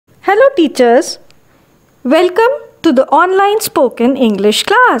Hello teachers, welcome to the online spoken English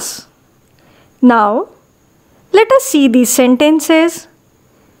class. Now, let us see these sentences.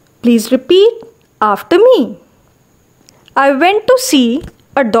 Please repeat after me. I went to see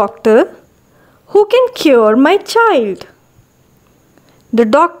a doctor who can cure my child. The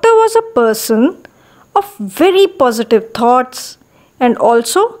doctor was a person of very positive thoughts and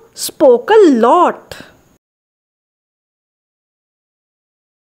also spoke a lot.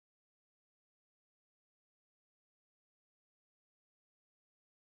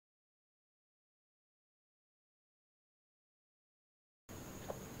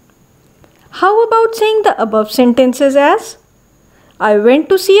 How about saying the above sentences as I went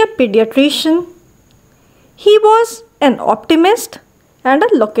to see a pediatrician. He was an optimist and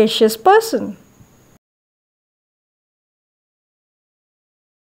a loquacious person.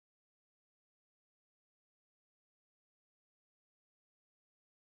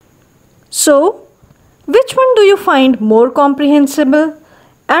 So, which one do you find more comprehensible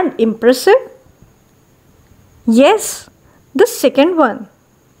and impressive? Yes, the second one.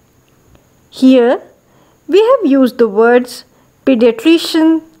 Here, we have used the words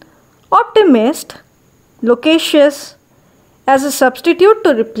pediatrician, optimist, loquacious as a substitute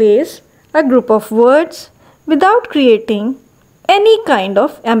to replace a group of words without creating any kind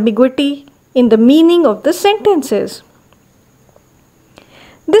of ambiguity in the meaning of the sentences.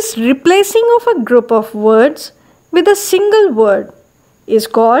 This replacing of a group of words with a single word is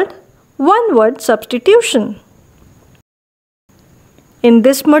called one-word substitution. In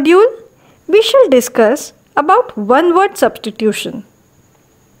this module, we shall discuss about one-word substitution.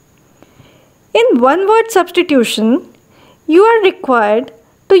 In one-word substitution, you are required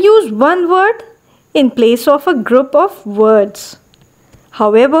to use one word in place of a group of words.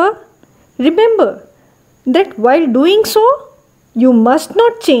 However, remember that while doing so, you must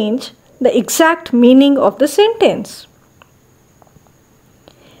not change the exact meaning of the sentence.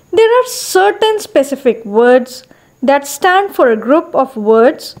 There are certain specific words that stand for a group of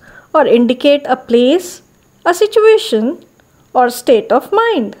words or indicate a place, a situation, or state of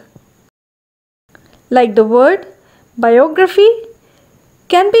mind. Like the word biography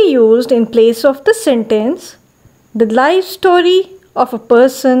can be used in place of the sentence, the life story of a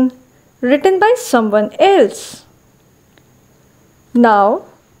person written by someone else. Now,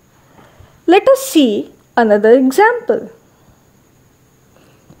 let us see another example.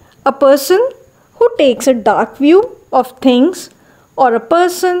 A person who takes a dark view of things or a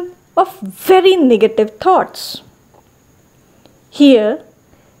person of very negative thoughts. Here,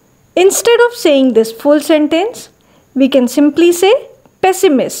 instead of saying this full sentence, we can simply say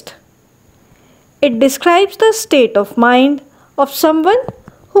pessimist. It describes the state of mind of someone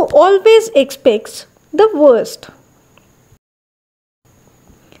who always expects the worst.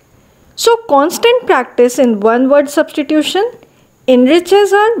 So, constant practice in one-word substitution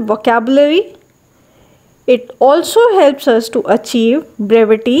enriches our vocabulary. It also helps us to achieve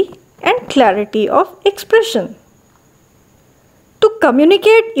brevity and clarity of expression. To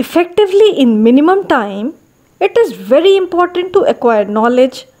communicate effectively in minimum time, it is very important to acquire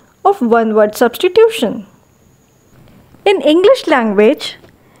knowledge of one-word substitution. In English language,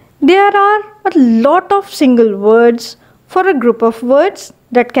 there are a lot of single words for a group of words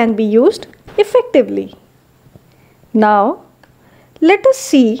that can be used effectively. Now, let us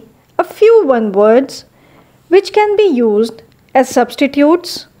see a few one words which can be used as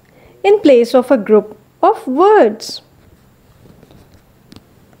substitutes in place of a group of words.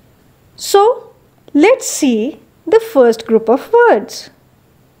 So, let's see the first group of words.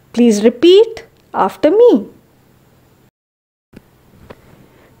 Please repeat after me.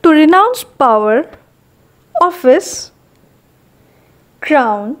 To renounce power, office,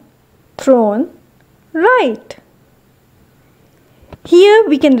 crown, throne, right. Here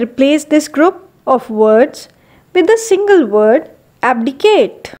we can replace this group of words with the single word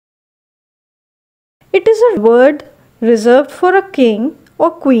abdicate. It is a word reserved for a king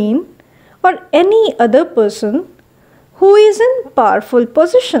or queen or any other person who is in powerful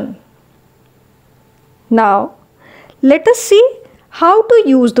position. Now, let us see how to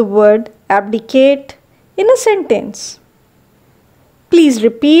use the word abdicate in a sentence. Please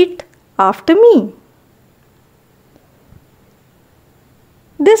repeat after me.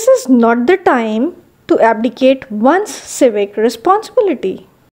 This is not the time to abdicate one's civic responsibility.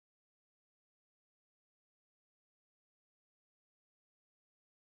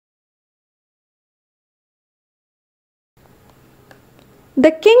 The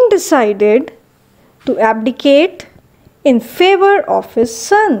king decided to abdicate in favor of his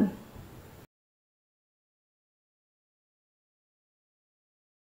son.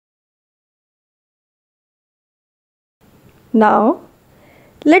 Now,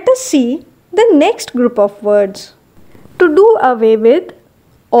 let us see the next group of words. To do away with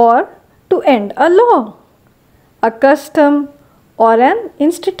or to end a law, a custom or an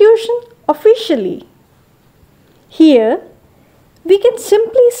institution officially. Here, we can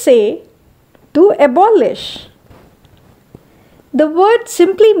simply say to abolish. The word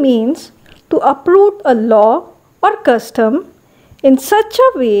simply means to uproot a law or custom in such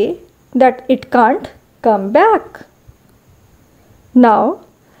a way that it can't come back. Now,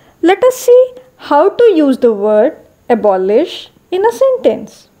 let us see how to use the word abolish in a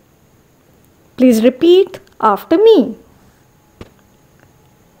sentence. Please repeat after me.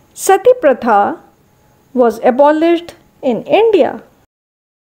 Sati Pratha was abolished in India.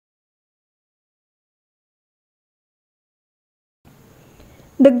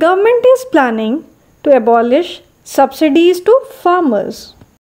 The government is planning to abolish subsidies to farmers.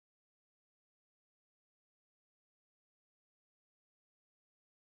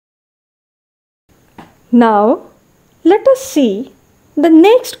 Now, let us see the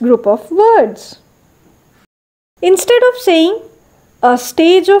next group of words. Instead of saying a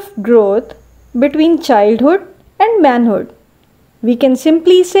stage of growth between childhood and manhood, we can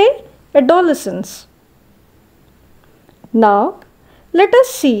simply say adolescence. Now, let us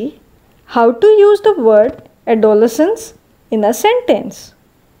see how to use the word adolescence in a sentence.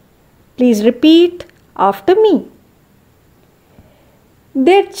 Please repeat after me.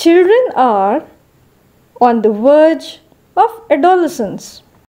 Their children are on the verge of adolescence.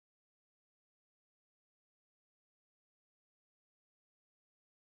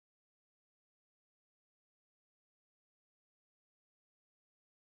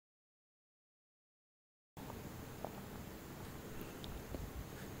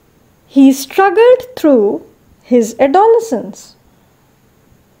 He struggled through his adolescence.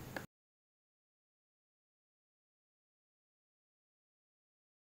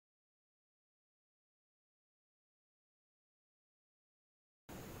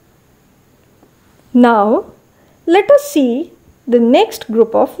 Now, let us see the next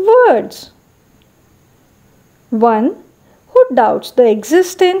group of words. One who doubts the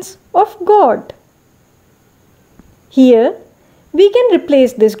existence of God. Here, we can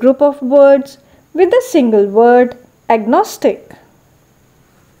replace this group of words with the single word agnostic.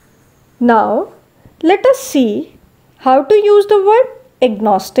 Now, let us see how to use the word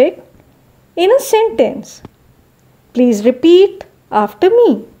agnostic in a sentence. Please repeat after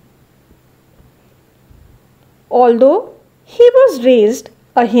me. Although he was raised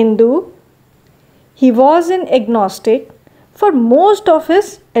a Hindu, he was an agnostic for most of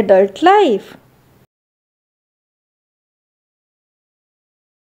his adult life.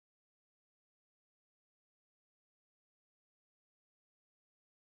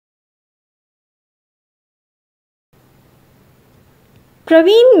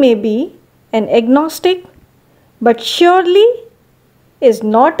 Praveen may be an agnostic, but surely is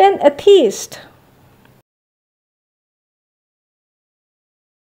not an atheist.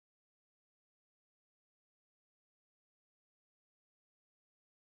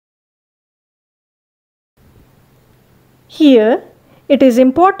 Here, it is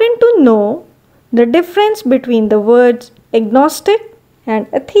important to know the difference between the words agnostic and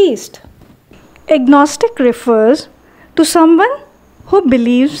atheist. Agnostic refers to someone who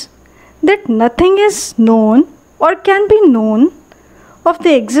believes that nothing is known or can be known of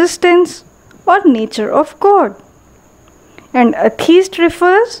the existence or nature of God. And atheist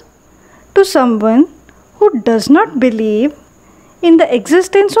refers to someone who does not believe in the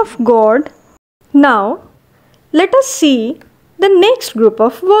existence of God. Now, let us see the next group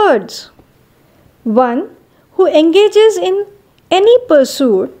of words. One who engages in any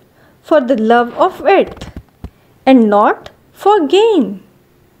pursuit for the love of it and not for gain.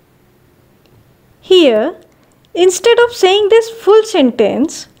 Here, instead of saying this full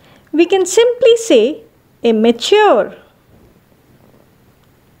sentence, we can simply say immature.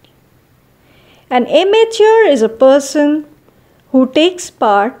 An amateur is a person who takes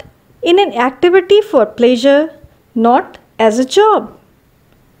part in an activity for pleasure, not as a job.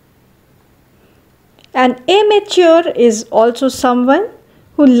 An amateur is also someone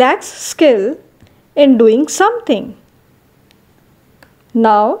who lacks skill in doing something.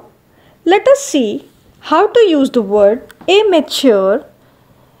 Now, let us see how to use the word amateur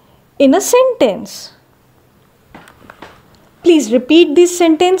in a sentence. Please repeat these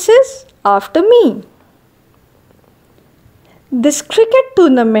sentences after me. This cricket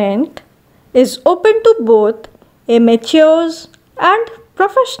tournament is open to both amateurs and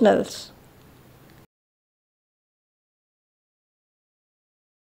professionals.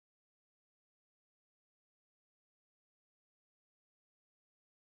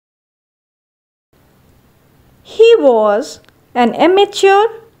 He was an amateur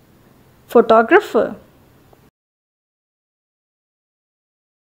photographer.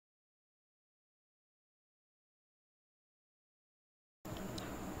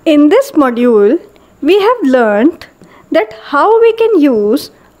 In this module, we have learnt that how we can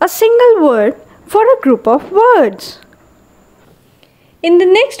use a single word for a group of words. In the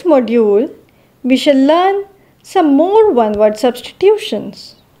next module, we shall learn some more one-word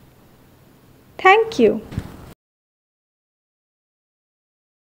substitutions. Thank you.